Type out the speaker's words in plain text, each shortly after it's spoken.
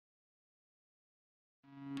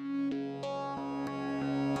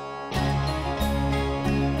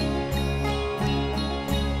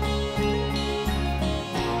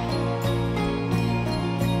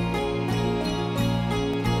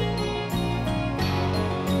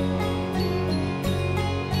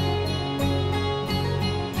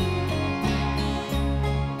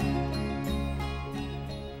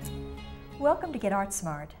Welcome to Get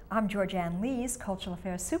ArtSmart. I'm Georgianne Lees, Cultural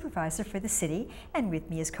Affairs Supervisor for the city, and with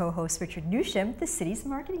me is co-host Richard Newsham, the city's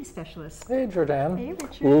marketing specialist. Hey, Georgianne. Hey,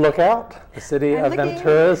 Richard. Look out. The city I'm of looking.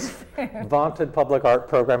 Ventura's vaunted public art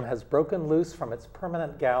program has broken loose from its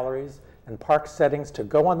permanent galleries and park settings to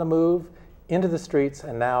go on the move, into the streets,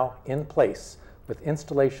 and now in place with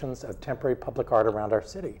installations of temporary public art around our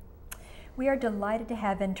city. We are delighted to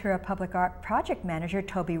have Ventura Public Art Project Manager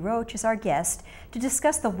Toby Roach as our guest to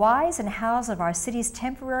discuss the whys and hows of our city's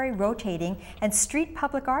temporary, rotating, and street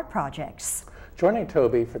public art projects. Joining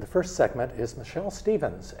Toby for the first segment is Michelle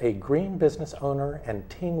Stevens, a green business owner and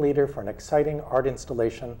team leader for an exciting art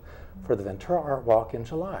installation for the Ventura Art Walk in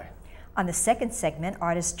July. On the second segment,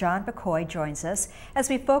 artist John McCoy joins us as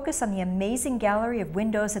we focus on the amazing gallery of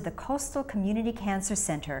windows at the Coastal Community Cancer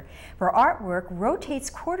Center, where artwork rotates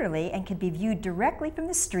quarterly and can be viewed directly from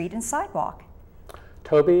the street and sidewalk.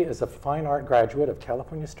 Toby is a fine art graduate of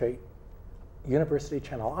California State University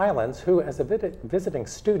Channel Islands, who, as a visiting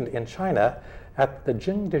student in China at the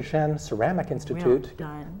Jingdezhen Ceramic Institute,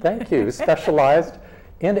 thank you, specialized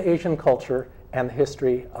in Asian culture and the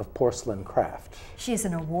history of porcelain craft. She is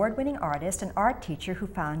an award-winning artist and art teacher who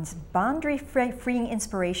finds boundary-freeing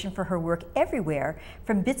inspiration for her work everywhere,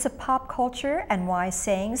 from bits of pop culture and wise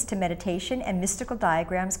sayings to meditation and mystical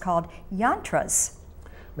diagrams called yantras.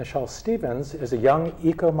 Michelle Stevens is a young,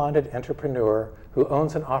 eco-minded entrepreneur who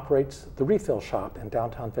owns and operates the Refill Shop in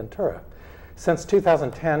downtown Ventura. Since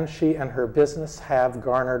 2010, she and her business have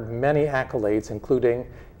garnered many accolades, including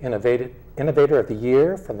Innovator of the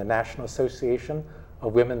Year from the National Association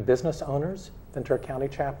of Women Business Owners, Ventura County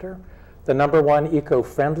Chapter, the #1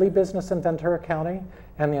 eco-friendly business in Ventura County,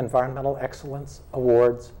 and the Environmental Excellence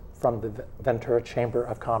Awards from the Ventura Chamber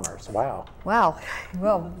of Commerce. Wow. Wow.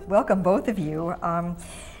 Well, welcome both of you.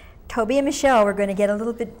 Toby and Michelle, we're going to get a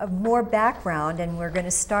little bit of more background, and we're going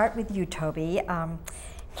to start with you, Toby.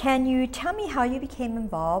 Can you tell me how you became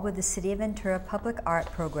involved with the City of Ventura Public Art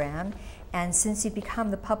Program? And since you've become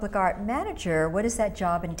the public art manager, what does that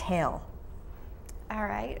job entail? All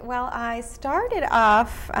right. Well, I started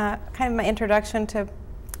off kind of my introduction to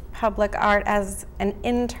public art as an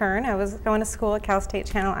intern. I was going to school at Cal State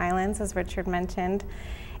Channel Islands, as Richard mentioned,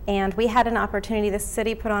 and we had an opportunity, the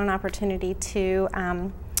city put on an opportunity to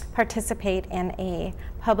participate in a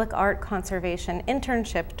public art conservation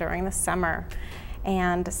internship during the summer.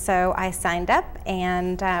 And so I signed up,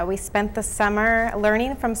 and we spent the summer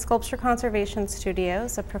learning from Sculpture Conservation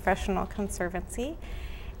Studios, a professional conservancy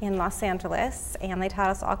in Los Angeles, and they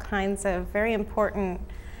taught us all kinds of very important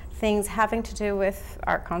things having to do with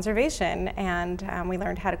art conservation. And we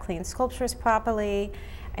learned how to clean sculptures properly,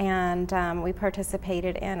 and we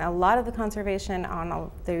participated in a lot of the conservation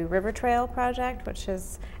on the River Trail project, which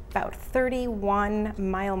is about 31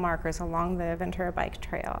 mile markers along the Ventura Bike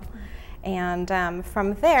Trail. And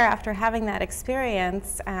from there, after having that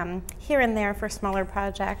experience, here and there for smaller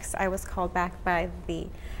projects, I was called back by the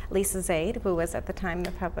Lisa Zaid, who was at the time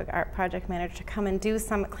the public art project manager, to come and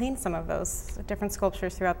clean some of those different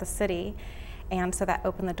sculptures throughout the city. And so that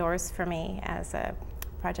opened the doors for me as a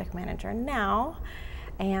project manager now.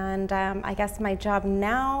 And I guess my job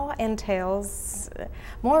now entails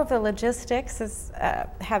more of the logistics, is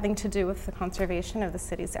having to do with the conservation of the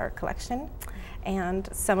city's art collection. And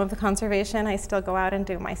some of the conservation I still go out and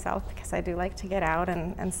do myself, because I do like to get out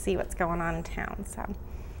and see what's going on in town. So,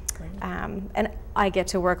 and I get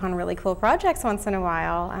to work on really cool projects once in a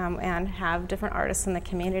while, and have different artists in the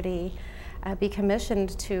community be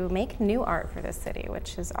commissioned to make new art for the city,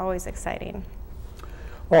 which is always exciting.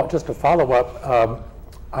 Well, just to follow up,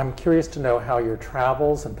 I'm curious to know how your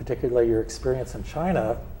travels, and particularly your experience in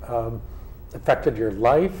China, affected your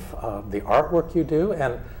life, the artwork you do,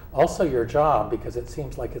 and also your job, because it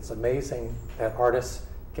seems like it's amazing that artists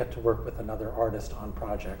get to work with another artist on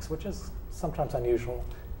projects, which is sometimes unusual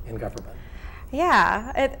in government.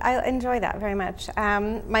 Yeah, I enjoy that very much.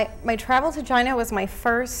 My travel to China was my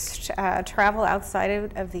first travel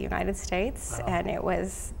outside of the United States, and it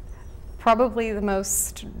was probably the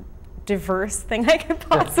most diverse thing I could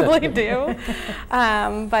possibly do.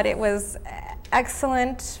 But it was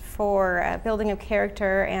excellent for building of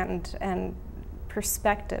character and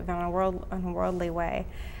perspective in a worldly way.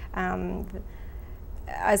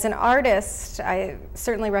 As an artist, I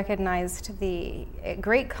certainly recognized the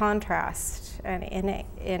great contrast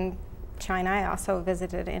in China. I also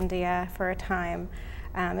visited India for a time,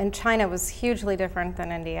 and China was hugely different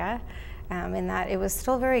than India, in that it was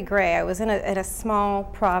still very gray. I was in a small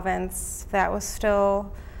province that was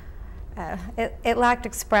still, it lacked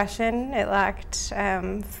expression, it lacked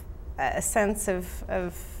a sense of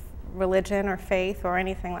religion or faith or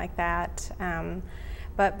anything like that.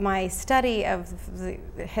 but my study of the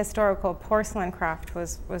historical porcelain craft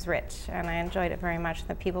was rich, and I enjoyed it very much.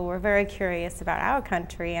 The people were very curious about our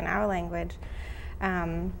country and our language,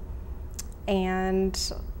 and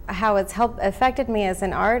how it's affected me as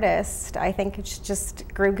an artist. I think it's just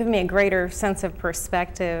given me a greater sense of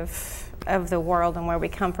perspective of the world and where we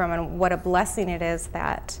come from, and what a blessing it is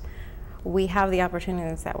that we have the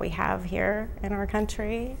opportunities that we have here in our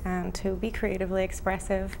country, and to be creatively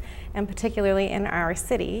expressive, and particularly in our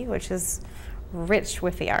city, which is rich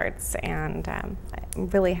with the arts, and I'm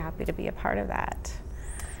really happy to be a part of that.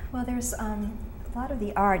 Well, there's a lot of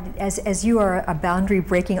the art, as you are a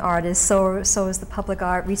boundary-breaking artist, so is the public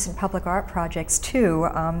art, recent public art projects too.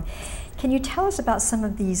 Can you tell us about some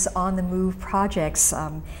of these on-the-move projects?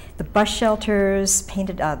 The bus shelters,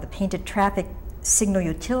 the painted traffic signal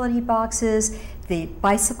utility boxes, the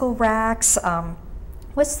bicycle racks.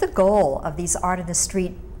 What's the goal of these art in the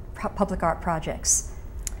street public art projects?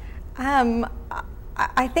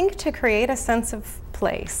 I think to create a sense of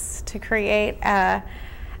place, to create a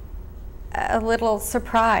little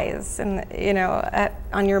surprise, and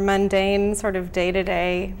on your mundane sort of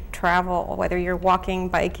day-to-day travel, whether you're walking,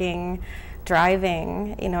 biking,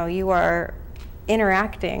 driving, you are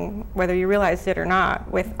interacting, whether you realize it or not,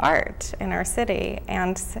 with art in our city.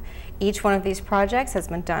 And each one of these projects has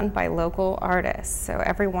been done by local artists, so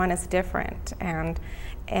everyone is different, and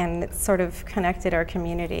it's sort of connected our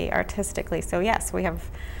community artistically. So yes, we have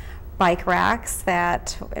bike racks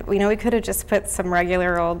that we could have just put some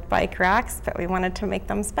regular old bike racks, but we wanted to make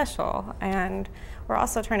them special. And we're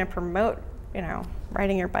also trying to promote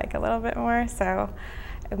riding your bike a little bit more, so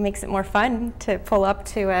it makes it more fun to pull up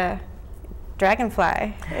to a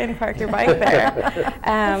Dragonfly and park your bike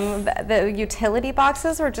there. The utility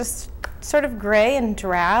boxes were just sort of gray and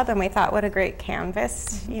drab, and we thought, what a great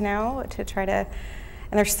canvas, to try to, and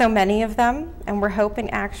there's so many of them, and we're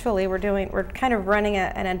hoping, actually, we're kind of running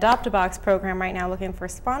an Adopt-A-Box program right now, looking for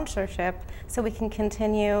sponsorship, so we can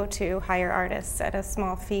continue to hire artists at a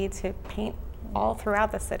small fee to paint all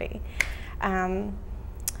throughout the city.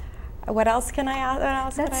 What else can I add?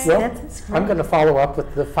 I'm going to follow up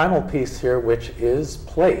with the final piece here, which is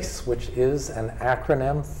PLACE, which is an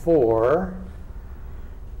acronym for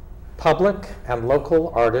Public and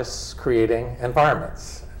Local Artists Creating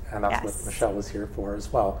Environments. And that's what Michelle was here for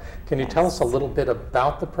as well. Can you tell us a little bit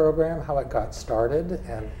about the program, how it got started?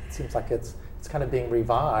 And it seems like it's kind of being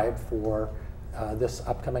revived for this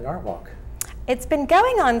upcoming art walk. It's been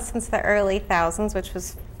going on since the early thousands, which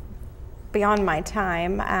was beyond my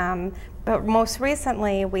time, but most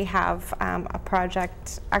recently we have a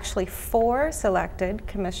project, actually 4 selected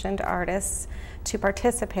commissioned artists to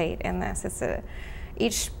participate in this.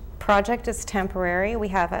 Each project is temporary. We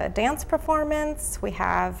have a dance performance, we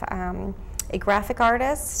have a graphic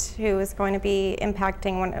artist who is going to be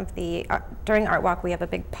impacting one of the, during Art Walk we have a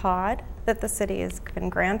big pod that the city has been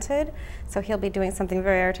granted, so he'll be doing something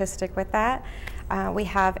very artistic with that. We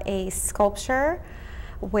have a sculpture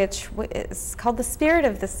which is called The Spirit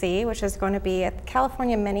of the Sea, which is going to be at the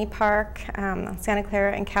California Mini Park, Santa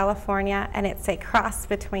Clara in California, and it's a cross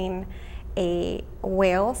between a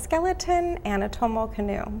whale skeleton and a tomo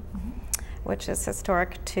canoe, which is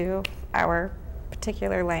historic to our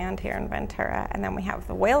particular land here in Ventura. And then we have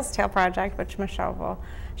the Whale's Tail Project, which Michelle will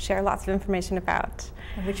share lots of information about.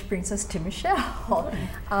 Which brings us to Michelle.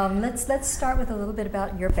 Let's start with a little bit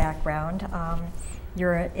about your background.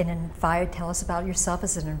 You're tell us about yourself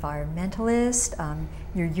as an environmentalist,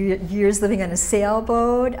 your years living on a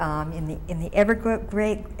sailboat, in the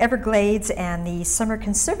Everglades and the summer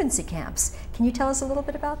conservancy camps. Can you tell us a little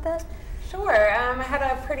bit about that? Sure. I had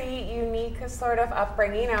a pretty unique sort of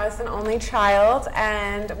upbringing. I was an only child,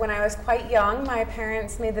 and when I was quite young, my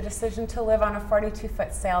parents made the decision to live on a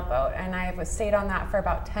 42-foot sailboat, and I stayed on that for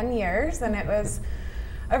about 10 years, and it was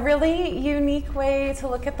a really unique way to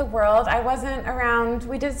look at the world. I wasn't around,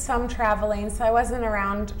 we did some traveling, so I wasn't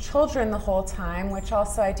around children the whole time, which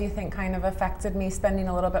also I do think kind of affected me, spending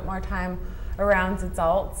a little bit more time around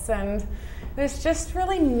adults. And it was just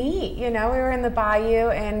really neat, we were in the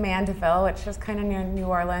bayou in Mandeville, which is kind of near New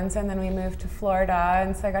Orleans, and then we moved to Florida,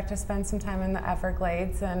 and so I got to spend some time in the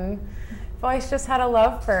Everglades, and I've always just had a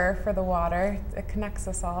love for the water. It connects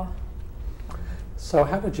us all. So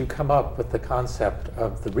how did you come up with the concept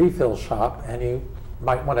of the refill shop? And you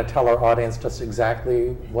might want to tell our audience just exactly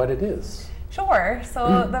what it is. Sure.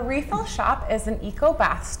 So the Refill Shop is an eco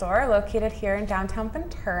bath store located here in downtown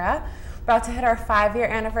Ventura. About to hit our 5-year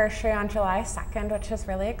anniversary on July 2nd, which is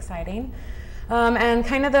really exciting. And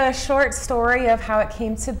kind of the short story of how it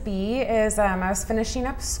came to be is I was finishing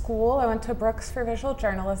up school. I went to Brooks for visual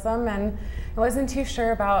journalism, and I wasn't too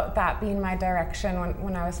sure about that being my direction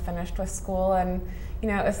when I was finished with school. And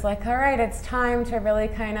it was like, all right, it's time to really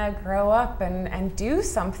kind of grow up and do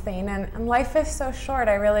something. And life is so short.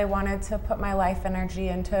 I really wanted to put my life energy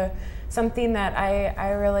into something that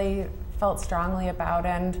I really felt strongly about.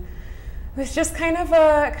 And it was just kind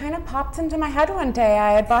of popped into my head one day.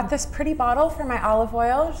 I had bought this pretty bottle for my olive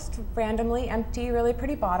oil, just randomly empty, really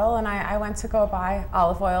pretty bottle, and I went to go buy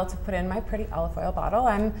olive oil to put in my pretty olive oil bottle,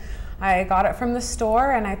 and I got it from the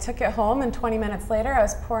store and I took it home, and 20 minutes later I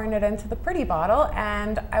was pouring it into the pretty bottle,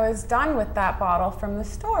 and I was done with that bottle from the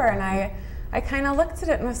store, and I kind of looked at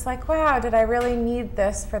it and was like, wow, did I really need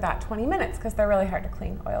this for that 20 minutes? Because they're really hard to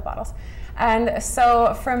clean, oil bottles. And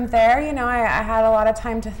so from there, I had a lot of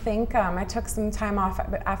time to think. I took some time off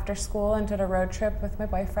after school and did a road trip with my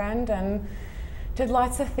boyfriend and did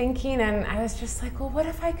lots of thinking. And I was just like, well, what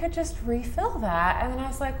if I could just refill that? And then I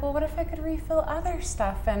was like, well, what if I could refill other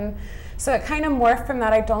stuff? And so it kind of morphed from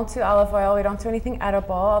that. I don't do olive oil. We don't do anything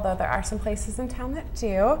edible, although there are some places in town that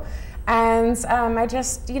do. And I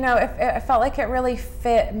just, it felt like it really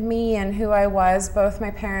fit me and who I was. Both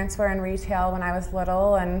my parents were in retail when I was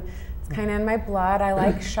little, and it's kind of in my blood. I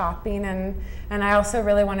like shopping, and I also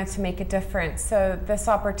really wanted to make a difference. So this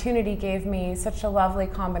opportunity gave me such a lovely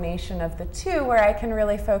combination of the two, where I can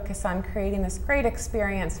really focus on creating this great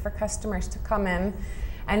experience for customers to come in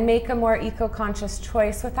and make a more eco-conscious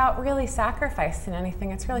choice without really sacrificing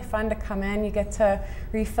anything. It's really fun to come in. You get to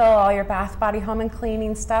refill all your bath, body, home, and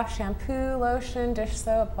cleaning stuff: shampoo, lotion, dish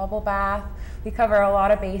soap, bubble bath. We cover a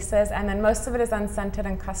lot of bases, and then most of it is unscented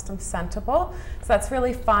and custom scentable. So that's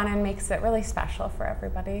really fun and makes it really special for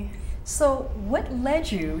everybody. So what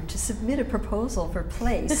led you to submit a proposal for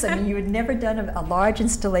place? I mean, you had never done a large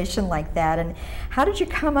installation like that, and how did you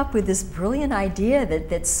come up with this brilliant idea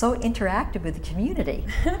that's so interactive with the community?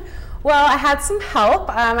 Well, I had some help.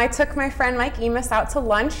 I took my friend Mike Emus out to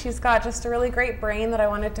lunch. He's got just a really great brain that I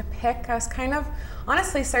wanted to pick. I was kind of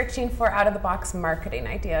honestly searching for out-of-the-box marketing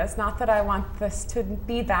ideas. Not that I want this to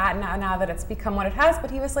be that now that it's become what it has, but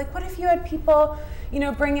he was like, what if you had people,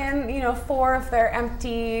 bring in, 4 of their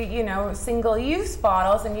empty, single-use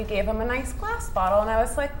bottles, and you gave them a nice glass bottle? And I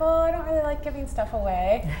was like, well, I don't really like giving stuff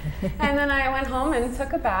away. And then I went home and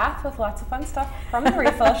took a bath with lots of fun stuff from the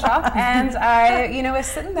refill shop, and I, was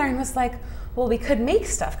sitting there and was like, well, we could make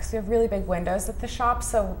stuff because we have really big windows at the shop.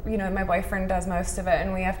 So, my boyfriend does most of it,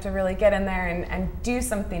 and we have to really get in there and do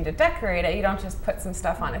something to decorate it. You don't just put some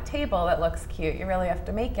stuff on a table that looks cute. You really have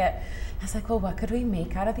to make it. I was like, well, what could we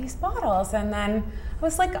make out of these bottles? And then I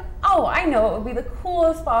was like, oh, I know, it would be the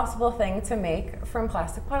coolest possible thing to make from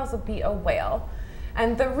plastic bottles would be a whale.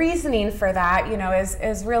 And the reasoning for that,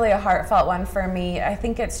 is really a heartfelt one for me. I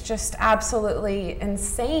think it's just absolutely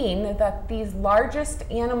insane that these largest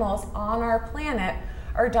animals on our planet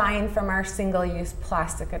are dying from our single-use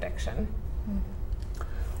plastic addiction.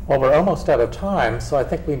 Well, we're almost out of time, so I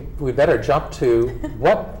think we better jump to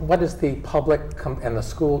what is the public and the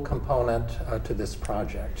school component to this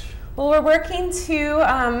project? Well, we're working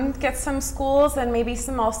to get some schools and maybe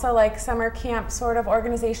some also like summer camp sort of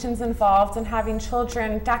organizations involved in having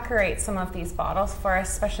children decorate some of these bottles for us,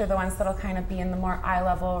 especially the ones that'll kind of be in the more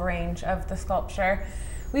eye-level range of the sculpture.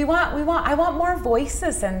 I want more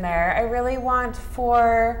voices in there. I really want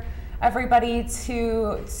for everybody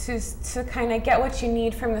to kind of get what you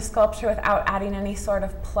need from the sculpture without adding any sort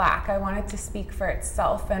of plaque. I want it to speak for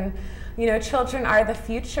itself. And children are the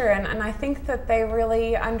future, and I think that they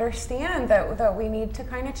really understand that we need to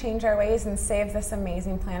kind of change our ways and save this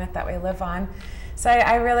amazing planet that we live on. So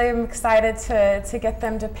I really am excited to get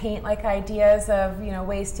them to paint like ideas of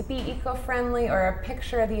ways to be eco-friendly, or a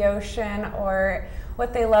picture of the ocean, or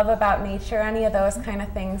what they love about nature, any of those kind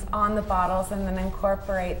of things on the bottles, and then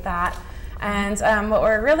incorporate that. And what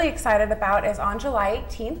we're really excited about is on July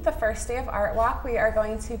 18th, the first day of Art Walk, we are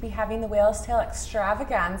going to be having the Whale's Tail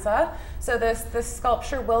Extravaganza. So this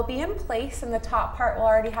sculpture will be in place, and the top part will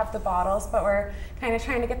already have the bottles, but we're kind of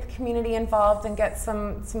trying to get the community involved and get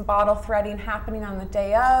some bottle threading happening on the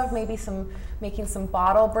day of, maybe making some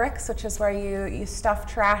bottle bricks, which is where you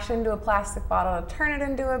stuff trash into a plastic bottle to turn it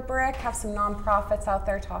into a brick, have some nonprofits out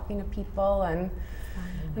there talking to people, and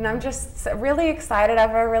I'm just really excited. I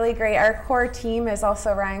have a really great, our core team is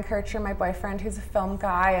also Ryan Kircher, my boyfriend, who's a film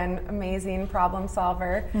guy and amazing problem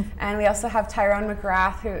solver. And we also have Tyrone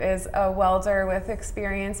McGrath, who is a welder with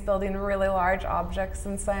experience building really large objects.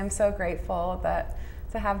 And so I'm so grateful that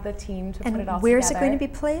to have the team to put it all together. And where is it going to be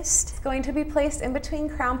placed? It's going to be placed in between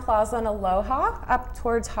Crown Plaza and Aloha, up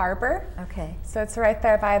towards Harbor. Okay. So it's right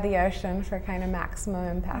there by the ocean for kind of maximum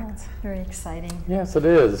impact. Very exciting. Yes, it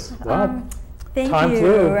is. Wow. Thank Time you.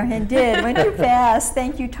 flew. It did. Went too fast.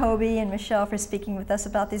 Thank you, Toby and Michelle, for speaking with us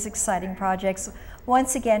about these exciting projects.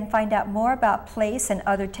 Once again, find out more about Place and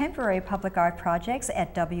other temporary public art projects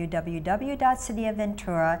at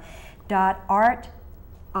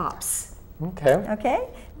www.cityofventura.artops. Okay. Okay?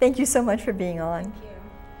 Thank you so much for being on. Thank you.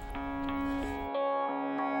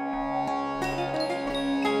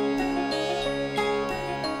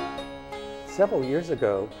 Several years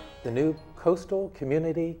ago, the new Coastal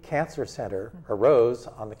Community Cancer Center arose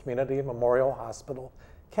on the Community Memorial Hospital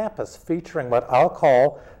campus, featuring what I'll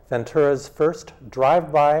call Ventura's first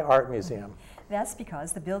drive-by art museum. That's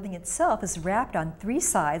because the building itself is wrapped on 3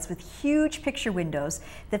 sides with huge picture windows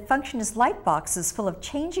that function as light boxes full of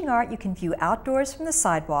changing art you can view outdoors from the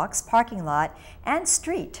sidewalks, parking lot, and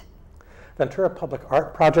street. Ventura Public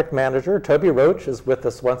Art Project Manager Toby Roach is with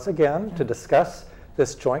us once again to discuss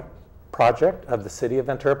this joint project of the City of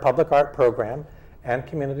Ventura Public Art Program and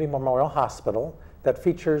Community Memorial Hospital that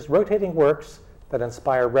features rotating works that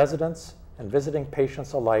inspire residents and visiting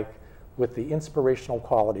patients alike with the inspirational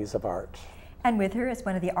qualities of art. And with her is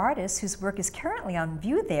one of the artists whose work is currently on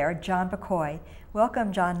view there, John Bacoy.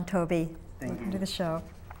 Welcome, John and Toby. Welcome to the show.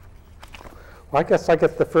 Well, I guess I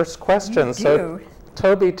get the first question. You So, do.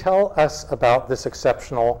 Toby, tell us about this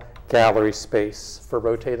exceptional gallery space for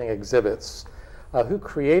rotating exhibits. Who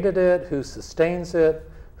created it? Who sustains it?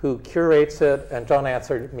 Who curates it? And don't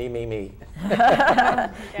answer me.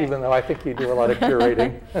 Even though I think you do a lot of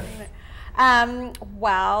curating.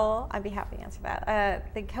 Well, I'd be happy to answer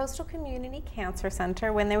that. The Coastal Community Cancer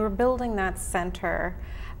Center, when they were building that center,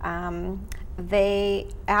 they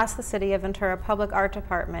asked the City of Ventura Public Art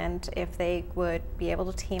Department if they would be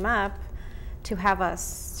able to team up to have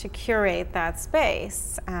us to curate that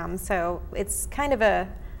space. So it's kind of a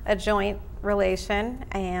joint relation,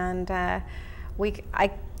 and I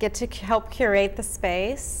get to help curate the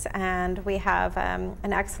space, and we have an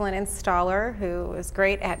excellent installer who is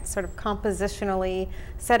great at sort of compositionally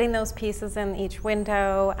setting those pieces in each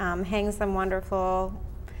window, hangs them wonderful,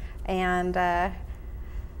 and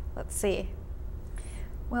let's see.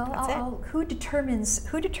 Well, who determines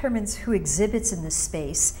who exhibits in this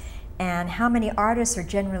space, and how many artists are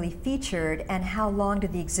generally featured, and how long do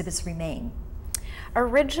the exhibits remain?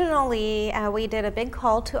 Originally, we did a big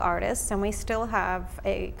call to artists, and we still have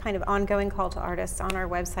a kind of ongoing call to artists on our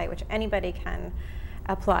website, which anybody can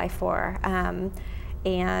apply for.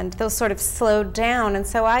 And those sort of slowed down, and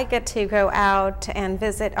so I get to go out and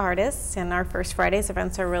visit artists, and our First Fridays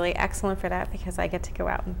events are really excellent for that because I get to go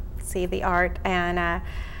out and see the art. And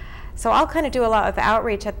so I'll kind of do a lot of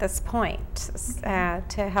outreach at this point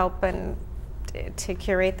to help and to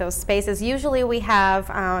curate those spaces. Usually we have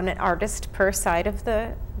an artist per side of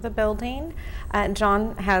the building.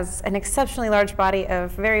 John has an exceptionally large body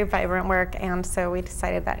of very vibrant work, and so we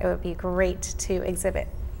decided that it would be great to exhibit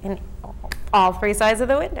in all 3 sides of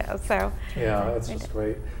the window. So yeah, that's just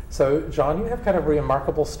great. So John, you have kind of a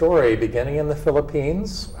remarkable story beginning in the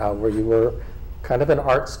Philippines, where you were kind of an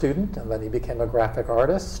art student, and then you became a graphic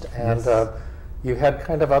artist, and Yes. You had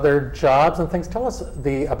kind of other jobs and things. Tell us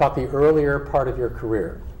about the earlier part of your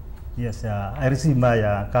career. Yes, I received my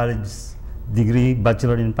college degree,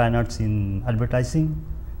 Bachelor in Fine Arts in Advertising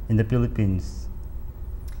in the Philippines.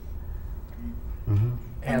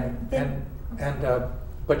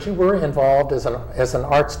 But you were involved as an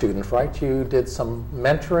art student, right? You did some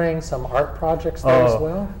mentoring, some art projects there as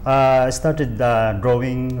well? I started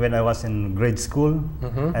drawing when I was in grade school,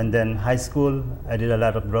 and then high school, I did a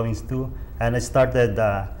lot of drawings too. And I started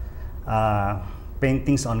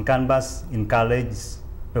paintings on canvas in college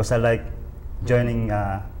because I like joining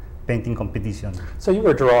painting competition. So you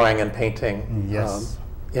were drawing and painting Yes.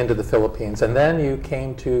 Into the Philippines, and then you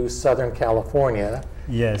came to Southern California.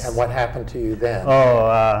 Yes. And what happened to you then?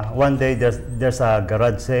 One day there's a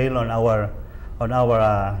garage sale on our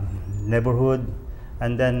neighborhood,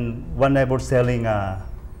 and then one neighbor selling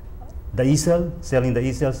the easel. So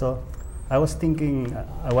I was thinking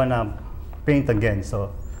I wanna paint again. So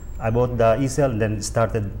I bought the easel and then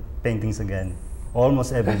started paintings again,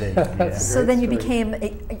 almost every day. Yeah. So then you became,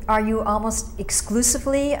 are you almost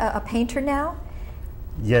exclusively a painter now?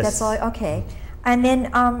 Yes. That's all, okay. And then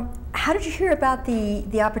how did you hear about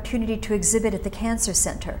the opportunity to exhibit at the Cancer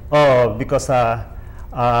Center? Because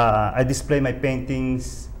I display my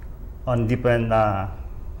paintings on different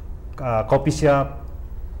coffee shop,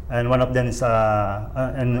 and one of them is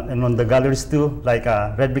and on the galleries too, like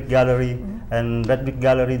Red Brick Gallery. And Red Brick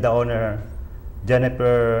Gallery, the owner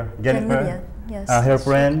Jennifer, Lydia, yes. Her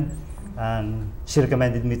friend, and she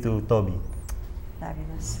recommended me to Toby.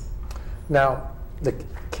 Fabulous. Now, the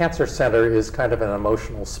cancer center is kind of an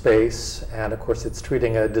emotional space, and of course it's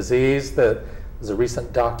treating a disease that there's a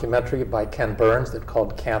recent documentary by Ken Burns that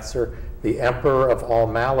called Cancer the Emperor of All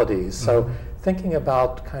Maladies. So thinking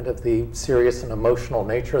about kind of the serious and emotional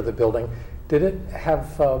nature of the building, did it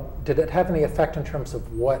have any effect in terms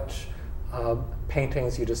of what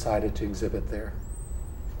paintings you decided to exhibit there?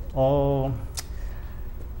 Oh,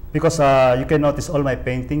 because you can notice all my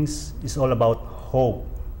paintings is all about hope.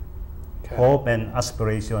 Okay. Hope and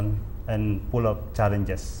aspiration and full of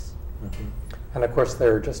challenges. And of course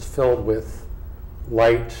they're just filled with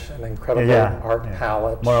light and incredible art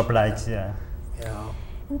palette. More of lights, yeah. Yeah.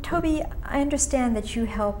 And Toby, I understand that you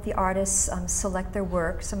help the artists select their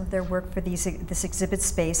work, some of their work for this exhibit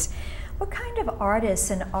space. What kind of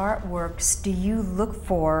artists and artworks do you look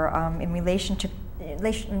for in relationship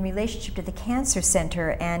to the Cancer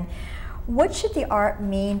Center, and what should the art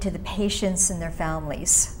mean to the patients and their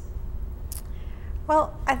families?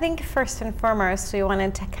 Well, I think first and foremost, we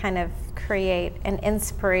wanted to kind of create an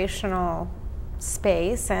inspirational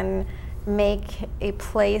space and make a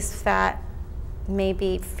place that may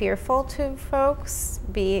be fearful to folks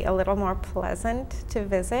be a little more pleasant to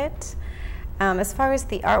visit. As far as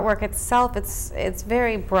the artwork itself, it's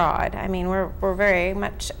very broad. I mean, we're very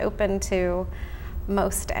much open to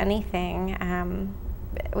most anything.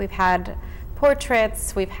 We've had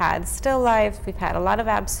portraits, we've had still lifes, we've had a lot of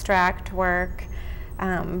abstract work,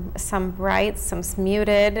 some bright, some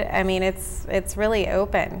muted. I mean, it's really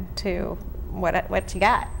open to what you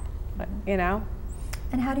get, you know.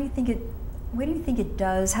 And how do you think it? What do you think it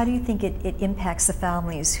does? How do you think it impacts the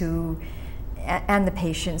families who and the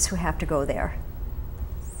patients who have to go there?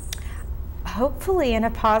 Hopefully in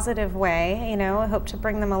a positive way, you know. I hope to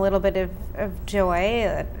bring them a little bit of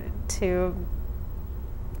joy to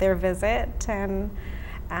their visit, and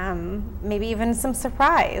maybe even some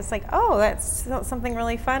surprise, like, oh, that's something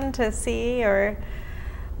really fun to see, or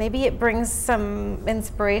maybe it brings some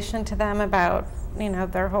inspiration to them about, you know,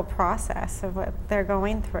 their whole process of what they're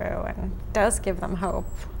going through, and does give them hope.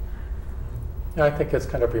 Yeah, I think it's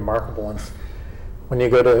kind of remarkable. And when you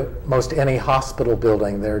go to most any hospital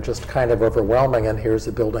building, they're just kind of overwhelming, and here's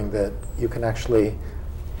a building that you can actually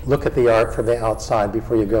look at the art from the outside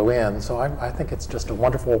before you go in. So I think it's just a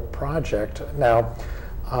wonderful project. Now,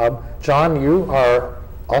 John, you are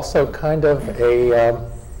also kind of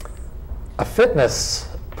a fitness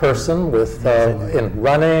person with in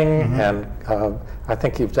running, and I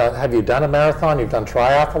think have you done a marathon? You've done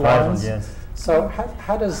triathlons? Yes. So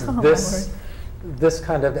how does this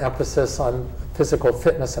kind of emphasis on physical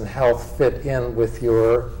fitness and health fit in with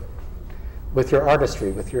your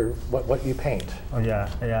artistry, with your what you paint? Oh yeah.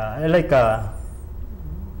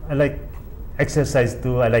 I like exercise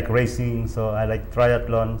too. I like racing, so I like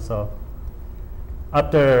triathlon. So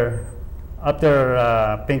after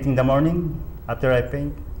painting the morning, after I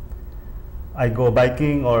paint, I go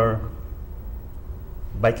biking or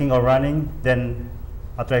running. Then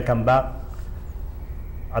after I come back,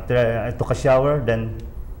 after I took a shower, then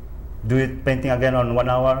do it painting again on 1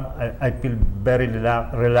 hour. I feel very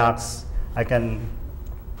relaxed. I can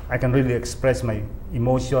really express my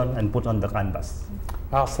emotion and put on the canvas.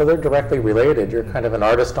 Wow, so they're directly related. You're kind of an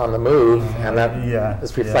artist on the move, and that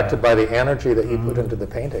is reflected by the energy that you put into the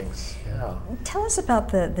paintings. Yeah. Tell us about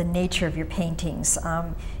the nature of your paintings.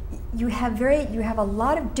 You have a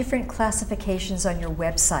lot of different classifications on your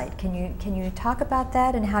website. Can you talk about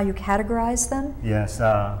that and how you categorize them? Yes,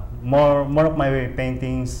 more of my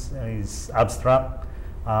paintings is abstract.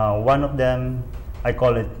 One of them, I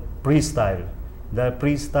call it pre-style. The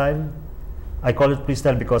pre-style, I call it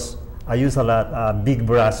pre-style because I use a lot big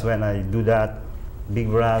brush when I do that. Big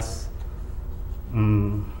brush,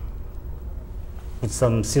 with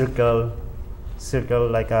some circle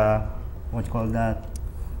like a, what you call that?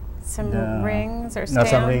 Some rings or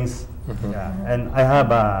stamps? No, some rings. Yeah. And I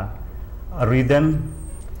have a rhythm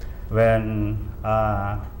when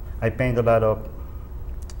I paint a lot of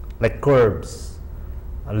like curves,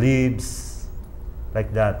 leaves,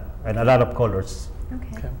 like that, and a lot of colors.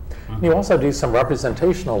 Okay. You also do some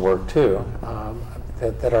representational work too,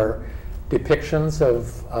 that are depictions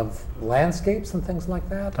of landscapes and things like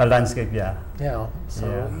that. A landscape, yeah. Yeah.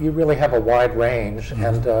 So you really have a wide range.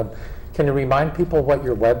 And can you remind people what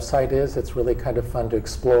your website is? It's really kind of fun to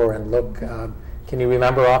explore and look. Can you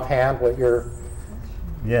remember offhand what your?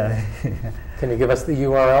 Yeah. Can you give us the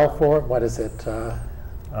URL for it? What is it?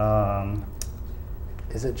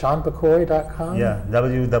 Is it johnbacoy.com? Yeah,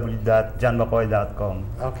 www.johnbacoy.com.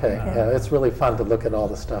 Okay, yeah, it's really fun to look at all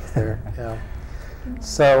the stuff there. Yeah.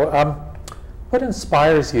 So what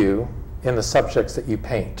inspires you in the subjects that you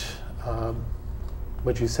paint?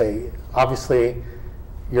 Would you say, obviously,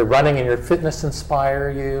 your running and your fitness inspire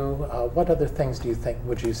you? What other things do you think,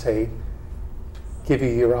 would you say, give you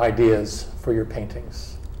your ideas for your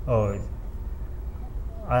paintings? Oh,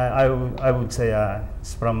 I would say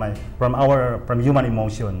it's from human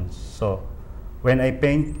emotions. So when I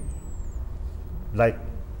paint, like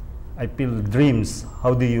I feel dreams.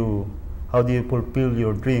 How do you fulfill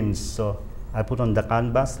your dreams? So I put on the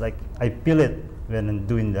canvas, like I feel it when I'm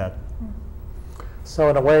doing that. So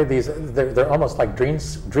in a way, they're almost like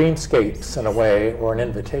dreamscapes in a way, or an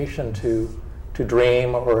invitation to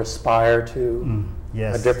dream or aspire to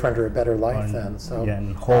yes. a different or a better life. Then, so yeah,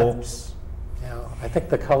 and hopes. Yeah, I think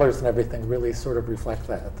the colors and everything really sort of reflect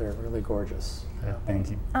that. They're really gorgeous. Yeah, thank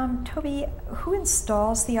you. Toby, who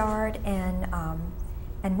installs the art, and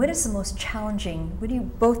what is the most challenging?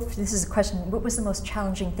 This is a question. What was the most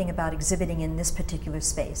challenging thing about exhibiting in this particular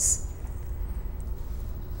space?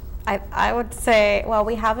 I would say, well,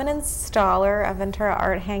 we have an installer of Ventura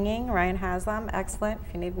art hanging. Ryan has them. Excellent.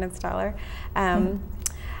 If you need an installer.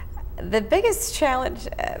 The biggest challenge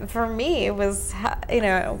for me was,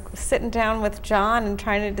 sitting down with John and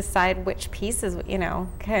trying to decide which pieces,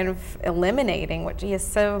 kind of eliminating, which he has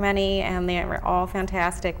so many, and they were all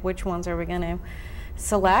fantastic. Which ones are we going to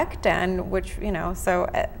select, and which, so.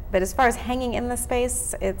 But as far as hanging in the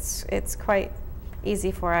space, it's quite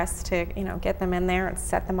easy for us to, get them in there and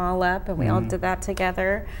set them all up, and we all did that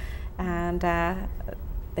together, and the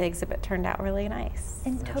exhibit turned out really nice.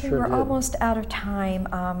 And Toby, sure we're did. almost out of time.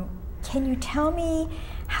 Can you tell me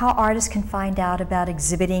how artists can find out about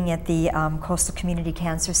exhibiting at the Coastal Community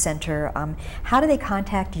Cancer Center? How do they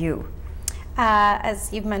contact you?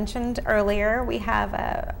 As you've mentioned earlier, we have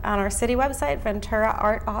on our city website, Ventura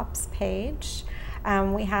Art Ops page.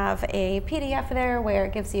 We have a PDF there where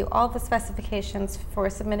it gives you all the specifications for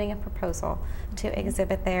submitting a proposal to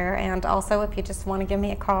exhibit there. And also, if you just want to give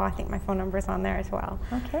me a call, I think my phone number is on there as well.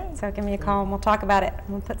 Okay. So give me a call and we'll talk about it.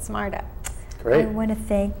 We'll put some art up. Great. I want to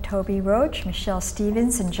thank Toby Roach, Michelle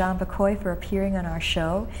Stevens, and John Bacoy for appearing on our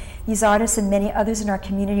show. These artists and many others in our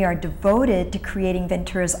community are devoted to creating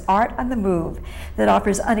Ventura's Art on the Move that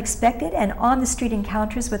offers unexpected and on-the-street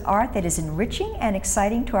encounters with art that is enriching and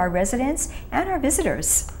exciting to our residents and our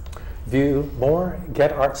visitors. View more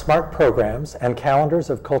Get ArtSmart programs and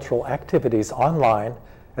calendars of cultural activities online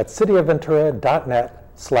at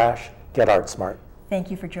cityofventura.net/GetArtSmart.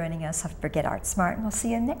 Thank you for joining us for Get ArtSmart, and we'll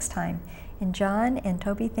see you next time. And John and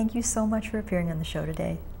Toby, thank you so much for appearing on the show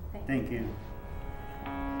today. Thank you.